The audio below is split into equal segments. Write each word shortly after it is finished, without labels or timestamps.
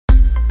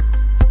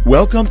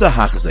Welcome to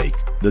Hakdama,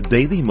 the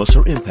Daily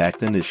Musar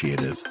Impact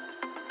Initiative.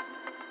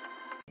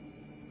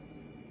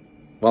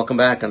 Welcome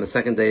back on the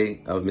second day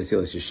of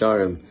Mesilas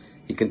Yesharim.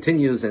 He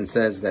continues and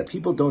says that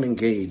people don't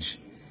engage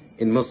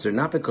in Musar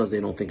not because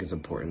they don't think it's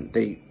important.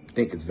 They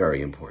think it's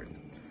very important.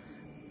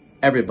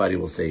 Everybody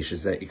will say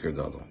Shezeh Iker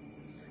Gadol.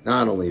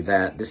 Not only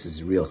that, this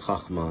is real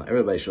Chachma.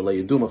 Everybody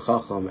Shalei Yeduma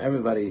Chacham.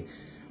 Everybody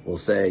will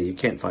say you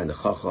can't find a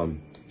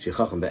Chacham.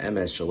 Shechacham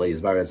be'emes Shalei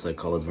Yizbaretz like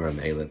Kol Advarim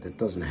Eilet. That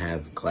doesn't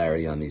have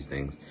clarity on these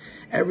things.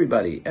 Every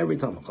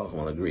time a Chacham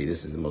will agree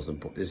this is the most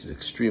important. This is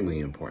extremely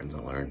important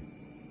to learn.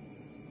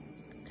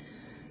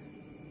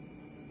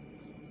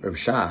 Reb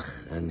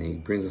Shach, and he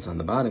brings us on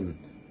the bottom,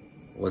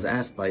 was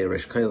asked by a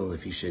Resh Koil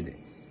if he should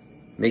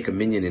make a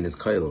minyan in his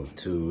koil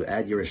to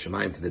add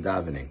Yerushalayim to the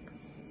davening.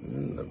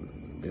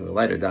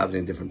 Lighter davening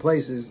in different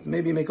places,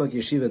 maybe make like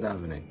yeshiva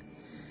davening.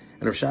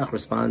 And Reb Shach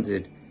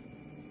responded,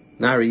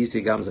 Nari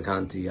isi gam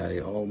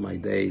zakanti, all my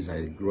days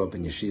I grew up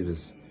in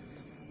yeshivas.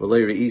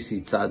 V'leiri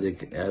isi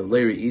tzadik,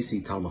 v'leiri isi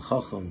talmid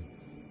chacham.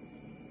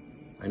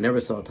 I never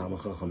saw a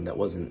talmid chacham that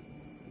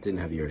didn't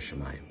have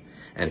Yerushalayim.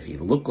 And if he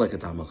looked like a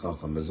talmid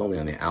chacham, it was only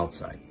on the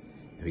outside.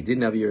 If he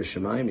didn't have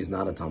Yerushalayim, he's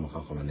not a talmid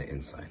chacham on the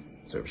inside.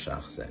 So Reb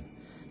Shach said.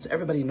 So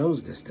everybody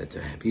knows this, that to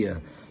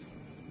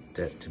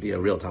be a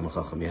real talmid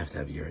chacham, you have to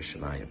have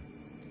Yerushalayim.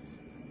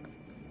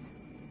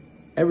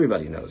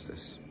 Everybody knows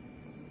this.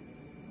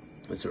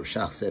 As Reb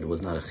Shach said, it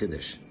was not a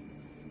chiddush.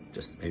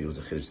 Just maybe it was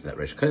a chiddush to that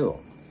Resh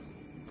Koil.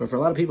 But for a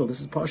lot of people,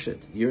 this is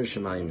pashut.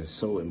 Yerushalayim is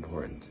so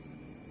important.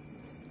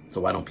 So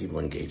why don't people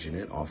engage in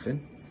it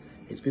often?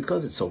 It's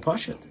because it's so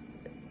pashut.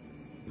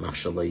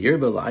 Mashallah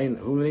yirba la'ayin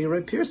hu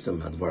meirei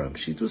pirsum advarim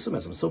shitusum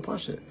as so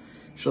pashut.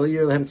 Shallah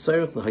yir lehem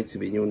tzarich l'haitzi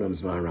b'iyunam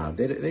zman rav.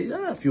 They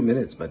a few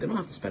minutes, but they don't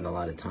have to spend a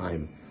lot of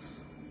time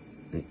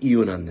and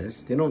iyun on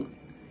this. They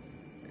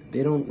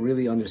don't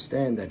really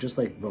understand that just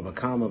like Baba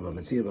Kama, Baba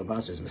Metzia, Baba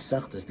Basra is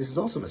Mesechtas, this is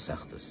also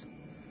Mesechtas.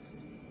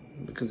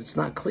 Because it's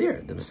not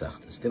clear, the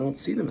Mesechtas. They don't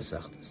see the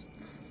Mesechtas.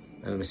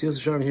 And Mesilas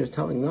Yesharim here is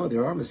telling, no,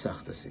 there are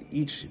Mesechtas.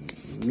 Each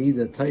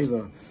Mida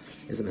Taiva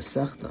is a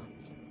Mesechta.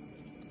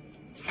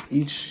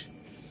 Each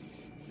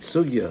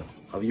Sugya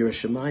of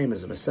Yerushalayim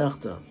is a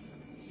Mesechta.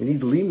 You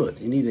need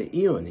Limud, you need an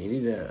Iyun, you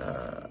need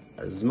a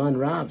Zman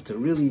Rav to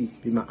really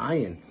be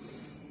Ma'ayin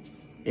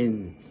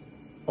in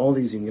all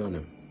these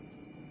Inyonim.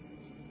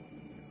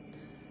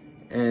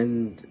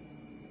 And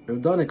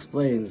Rav Don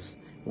explains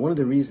one of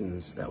the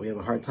reasons that we have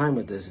a hard time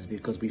with this is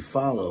because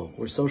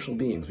we're social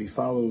beings, we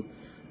follow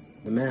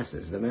the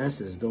masses. The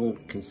masses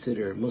don't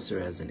consider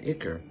Musar as an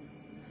Iker,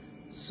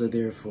 so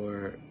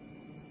therefore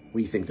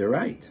we think they're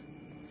right.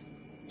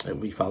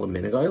 And we follow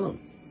Minhag Olam.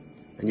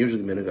 And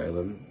usually Minhag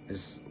Olam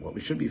is what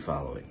we should be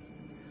following.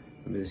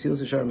 The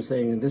Mesilas Yesharim is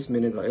saying, this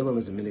Minhag Olam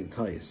is a Minhag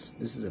Tois.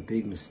 This is a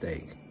big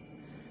mistake.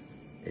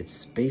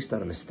 It's based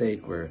on a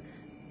mistake where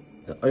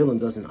the Olam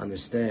doesn't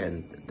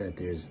understand that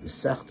there's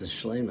Mesechtas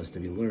Shleimas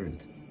to be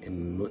learned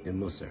in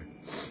Musar,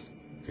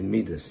 in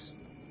Midas.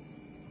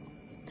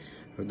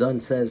 Rav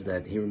says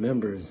that he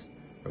remembers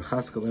Rav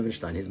Chatzkel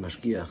Levenstein, his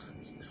mashgiach,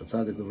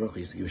 Chatzadik L'Vrocha,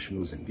 used to give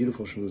shmuzin,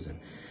 beautiful shmuzin.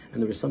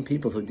 And there were some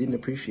people who didn't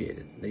appreciate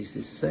it. They used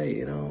to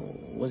say,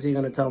 what's he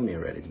going to tell me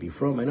already? To be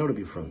from? I know to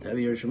be from. To have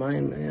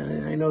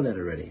Yerushalayim? I know that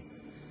already.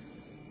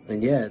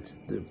 And yet,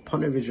 the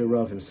Panovich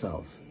Rav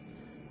himself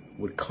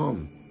would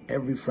come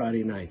every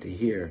Friday night to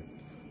hear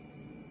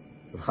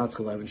Rav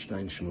Chatzkel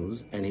Levenstein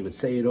shmuz, and he would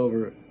say it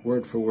over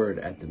word for word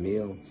at the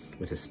meal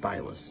with his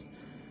spilus.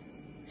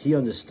 He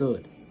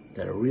understood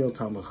that a real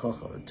Talmid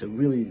Chacham, to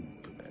really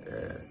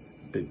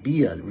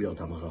be a real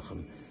Talmid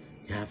Chacham,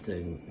 you have to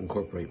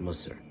incorporate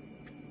Musar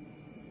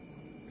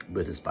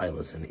with his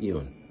spilus and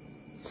Iyun.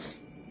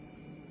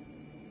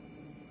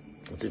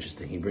 It's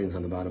interesting. He brings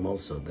on the bottom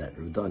also that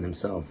Rav Don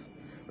himself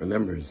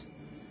remembers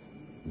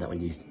that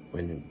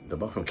when the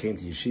Bachram came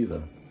to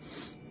yeshiva,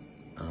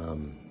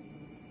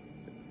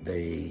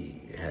 they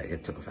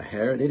took off a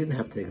hair. They didn't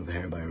have to take off a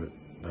hair by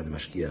the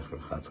mashgiach or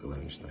Chatzkel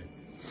Levenstein.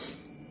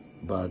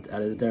 But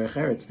out of the derech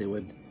eretz,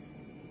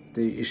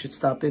 you should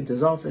stop into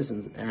his office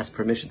and ask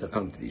permission to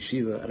come to the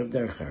yeshiva out of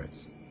derech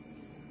eretz.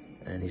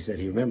 And he said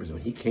he remembers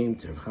when he came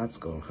to Rav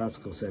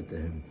Chatzkel said to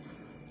him,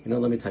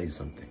 let me tell you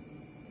something.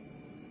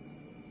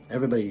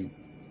 Everybody,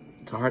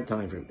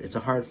 it's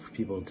hard for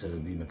people to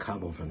be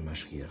makabel from the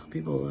mashgiach.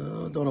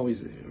 People don't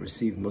always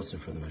receive musar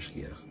from the mashgiach.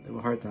 They have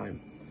a hard time.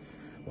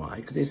 Why?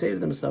 Because they say to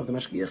themselves, the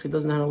mashgiach, he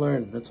doesn't know how to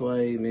learn. That's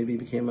why maybe he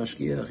became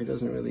mashgiach.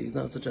 He's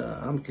not such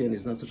a amkin,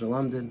 he's not such a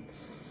lamdin.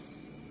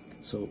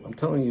 So I'm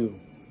telling you,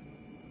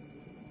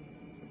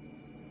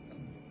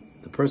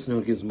 the person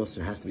who gives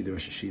musar has to be the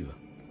Rosh Hashiva.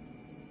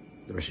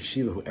 The Rosh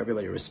Hashiva who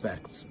everybody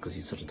respects because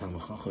he's such a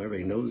Talmid Chacham.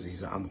 Everybody knows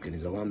he's a amkin,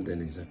 he's a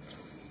lamdin, he's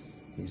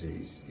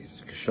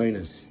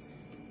kashoinus,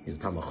 he's a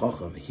Talmid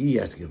Chacham. He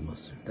has to give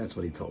musar. That's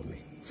what he told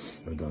me,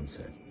 Rav Don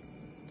said.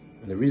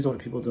 And the reason why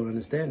people don't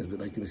understand is,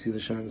 like the Mesilas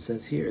Yesharim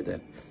says here,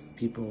 that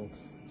people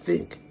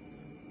think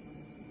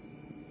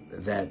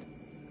that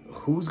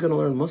who's going to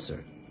learn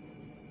Musar?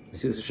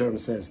 Mesilas Yesharim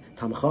says,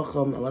 Tam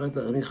Chacham, a lot of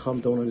the Chacham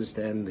don't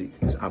understand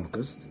this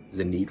Amkus, there's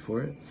a need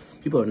for it.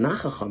 People are not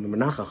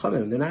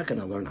Chachamim, they're not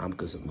going to learn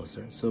Amkus of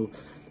Musar. So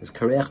there's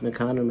Kareach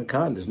Mekan and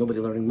Mekan, there's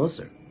nobody learning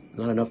Musar.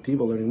 Not enough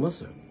people learning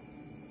Musar.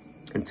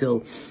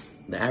 Until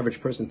the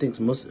average person thinks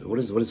Musar, what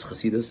is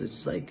Chassidus? It's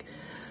just like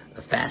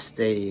fast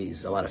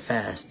days, a lot of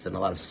fasts, and a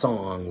lot of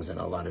songs, and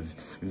a lot of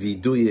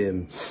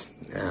viduyim,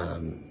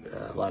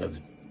 a lot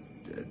of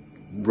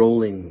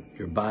rolling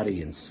your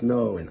body in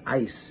snow and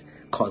ice,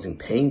 causing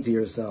pain to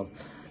yourself,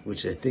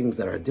 which are things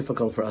that are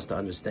difficult for us to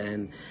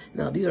understand.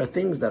 Now, these are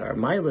things that are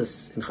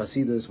Mesilas in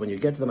Chassidus when you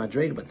get to the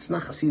Madrega, but it's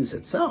not Chassidus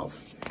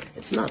itself.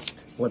 It's not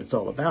what it's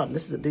all about. And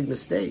this is a big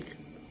mistake.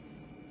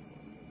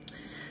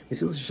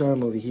 Mesilas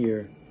Yesharim over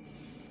here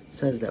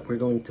says that we're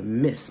going to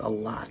miss a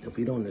lot if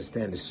we don't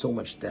understand there's so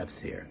much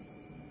depth here.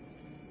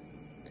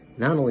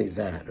 Not only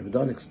that,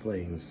 Rabban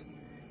explains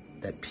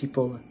that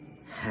people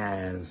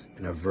have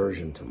an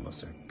aversion to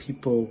Musar.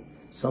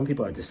 Some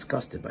people are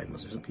disgusted by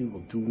Musar. Some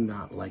people do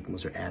not like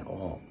Musar at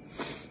all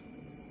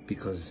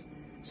because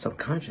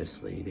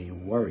subconsciously they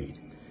worried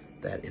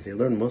that if they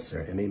learn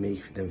Musar, it may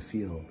make them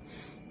feel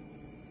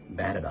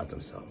bad about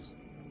themselves.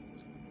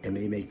 It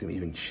may make them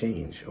even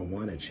change or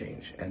want to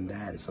change, and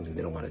that is something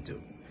they don't want to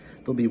do.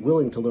 They'll be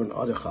willing to learn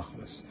other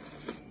chachmas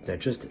that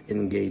just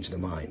engage the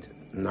mind,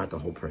 not the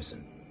whole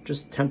person.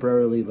 Just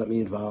temporarily let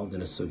me involved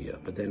in a sugya,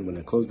 but then when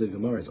I close the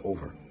Gemara, it's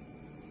over.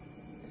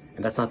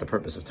 And that's not the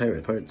purpose of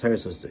Torah. Torah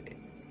is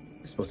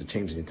supposed to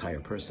change the entire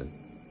person.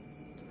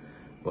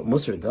 What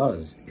Musar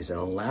does is it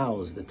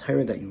allows the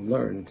Torah that you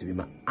learn to be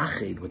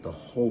ma'ached with the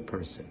whole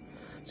person.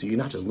 So you're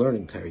not just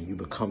learning Torah, you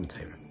become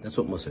Torah. That's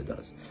what Musar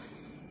does.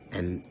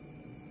 And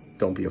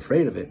don't be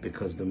afraid of it,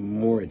 because the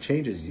more it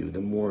changes you, the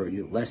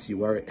less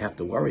you have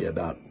to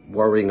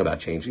worrying about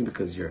changing,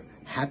 because you're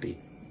happy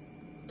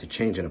to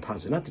change in a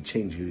positive, not to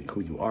change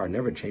who you are,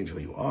 never change who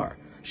you are.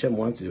 Hashem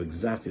wants you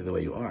exactly the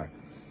way you are,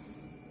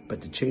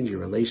 but to change your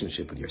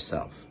relationship with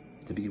yourself,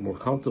 to be more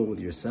comfortable with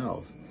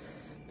yourself,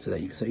 so that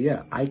you can say,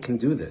 yeah, I can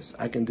do this.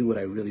 I can do what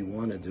I really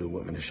want to do,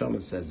 what my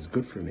neshama says is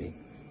good for me,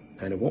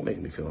 and it won't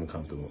make me feel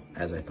uncomfortable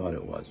as I thought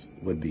it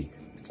would be.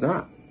 It's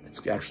not.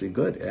 It's actually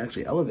good. It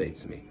actually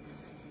elevates me.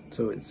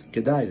 So it's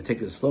kedai to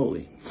take it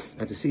slowly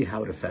and to see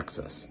how it affects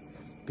us,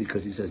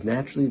 because he says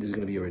naturally there's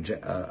going to be a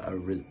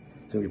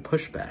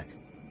pushback.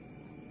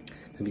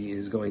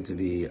 There's going to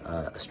be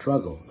a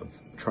struggle of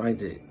trying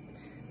to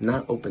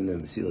not open the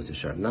Mesilas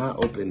Yesharim,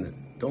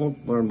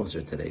 don't learn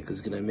Musar today, because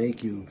it's going to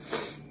make you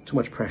too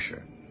much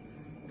pressure,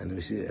 and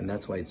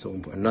that's why it's so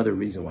important. Another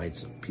reason why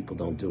people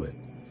don't do it.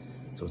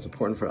 So it's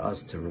important for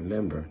us to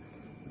remember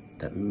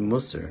that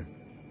Musar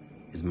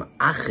is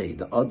ma'ached,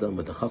 the Adam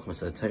with the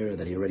Chachmas HaTorah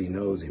that he already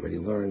knows, he already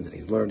learns, and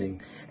he's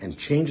learning, and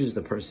changes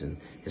the person,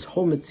 his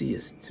whole mitzvah,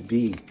 to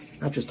be,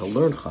 not just to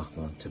learn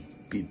Chachma,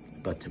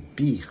 but to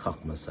be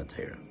Chachmas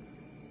HaTorah.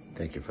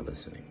 Thank you for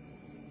listening.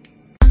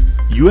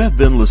 You have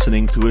been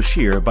listening to a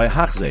shir by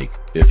Hakdama.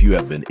 If you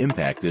have been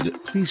impacted,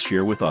 please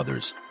share with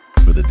others.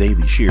 For the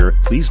daily shir,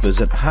 please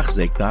visit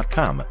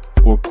hakdama.com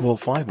or call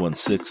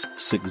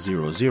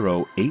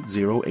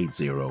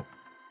 516-600-8080.